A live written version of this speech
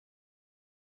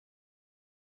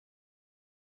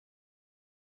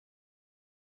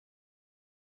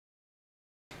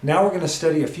Now we're going to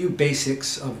study a few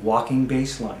basics of walking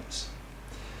bass lines.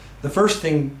 The first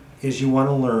thing is you want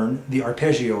to learn the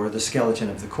arpeggio, or the skeleton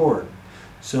of the chord.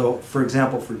 So, for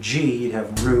example, for G, you'd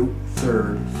have root,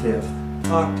 third, fifth,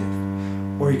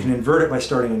 octave. Or you can invert it by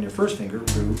starting on your first finger,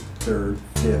 root, third,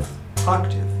 fifth,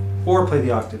 octave. Or play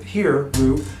the octave here,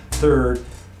 root, third,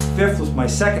 fifth with my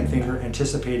second finger,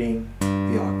 anticipating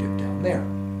the octave down there.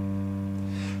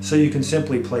 So you can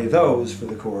simply play those for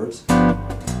the chords.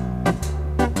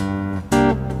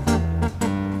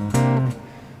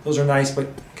 Those are nice, but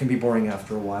can be boring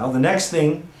after a while. The next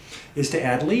thing is to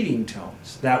add leading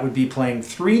tones. That would be playing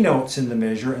 3 notes in the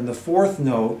measure, and the 4th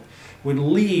note would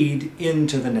lead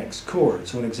into the next chord.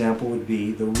 So an example would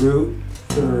be the root,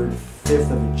 third,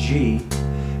 fifth of a G,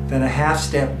 then a half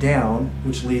step down,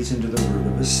 which leads into the root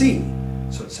of a C.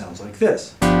 So it sounds like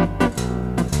this.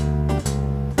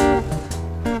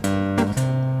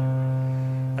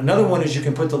 Another one is you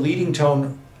can put the leading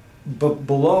tone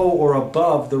below or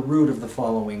above the root of the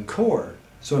following chord.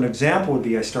 So an example would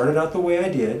be, I started out the way I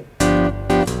did,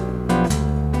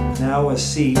 now a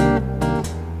C.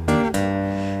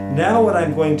 Now what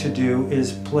I'm going to do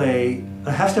is play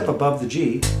a half step above the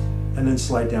G and then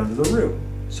slide down to the root.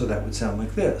 So that would sound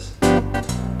like this.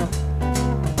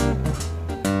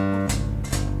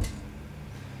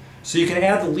 So you can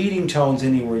add the leading tones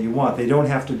anywhere you want. They don't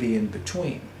have to be in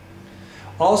between.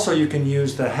 Also, you can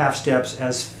use the half steps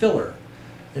as filler.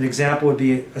 An example would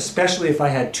be, especially if I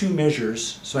had 2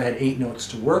 measures, so I had 8 notes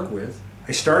to work with.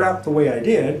 I start out the way I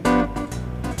did.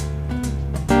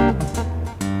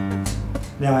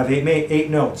 Now I have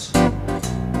 8 notes. Now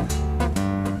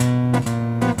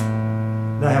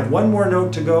I have 1 more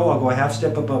note to go. I'll go a half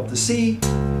step above the C,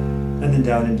 and then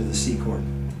down into the C chord.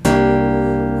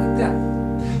 Like that.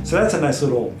 So that's a nice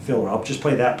little filler. I'll just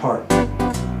play that part.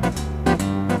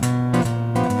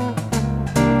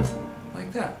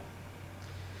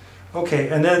 Okay,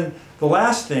 and then the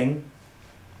last thing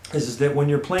is that when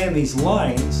you're playing these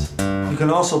lines, you can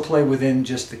also play within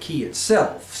just the key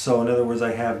itself. So in other words,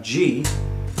 I have G,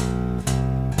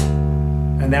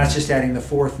 and that's just adding the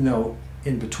 4th note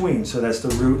in between. So that's the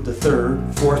root, the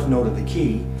 3rd, 4th note of the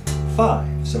key,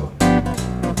 5. So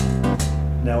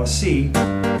now a C,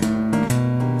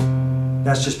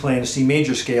 that's just playing a C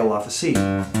major scale off a C.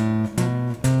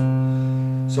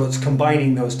 So it's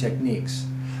combining those techniques.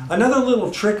 Another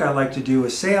little trick I like to do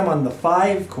is, say I'm on the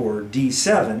 5 chord,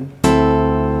 D7,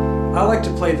 I like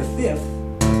to play the 5th,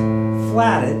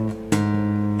 flat it,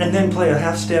 and then play a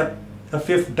half step, a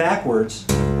 5th backwards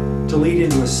to lead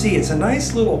into a C. It's a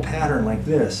nice little pattern like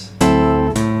this.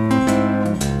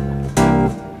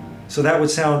 So that would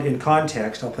sound in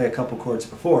context. I'll play a couple chords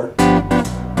before.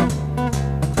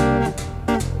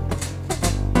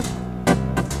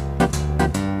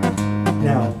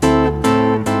 Now,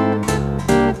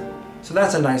 so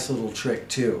that's a nice little trick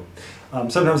too.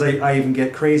 Sometimes I even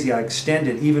get crazy. I extend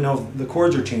it even though the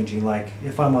chords are changing. Like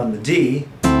if I'm on the D,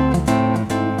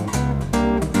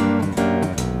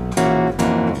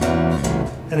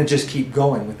 and it just keep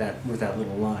going with that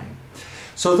little line.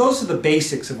 So those are the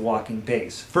basics of walking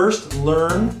bass. First,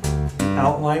 learn the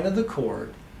outline of the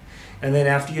chord, and then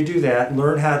after you do that,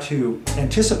 learn how to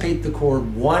anticipate the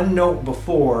chord 1 note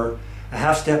before, a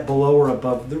half step below or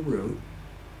above the root.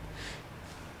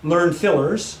 Learn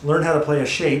fillers, learn how to play a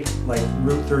shape like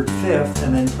root, 3rd, 5th,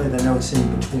 and then play the notes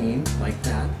in between like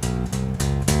that.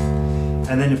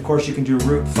 And then of course you can do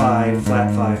root 5,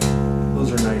 flat 5.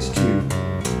 Those are nice too.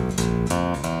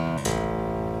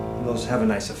 Those have a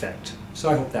nice effect. So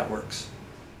I hope that works.